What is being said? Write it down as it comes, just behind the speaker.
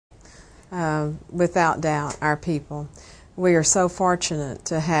without doubt, our people. We are so fortunate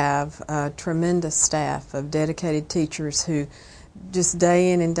to have a tremendous staff of dedicated teachers who just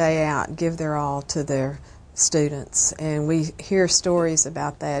day in and day out give their all to their students, and we hear stories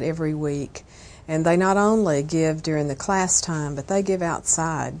about that every week. And they not only give during the class time, but they give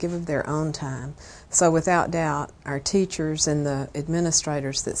outside, give of their own time. So without doubt, our teachers and the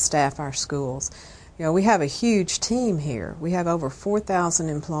administrators that staff our schools, we have a huge team here. We have over 4,000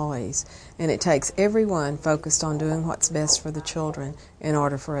 employees, and it takes everyone focused on doing what's best for the children in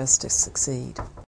order for us to succeed.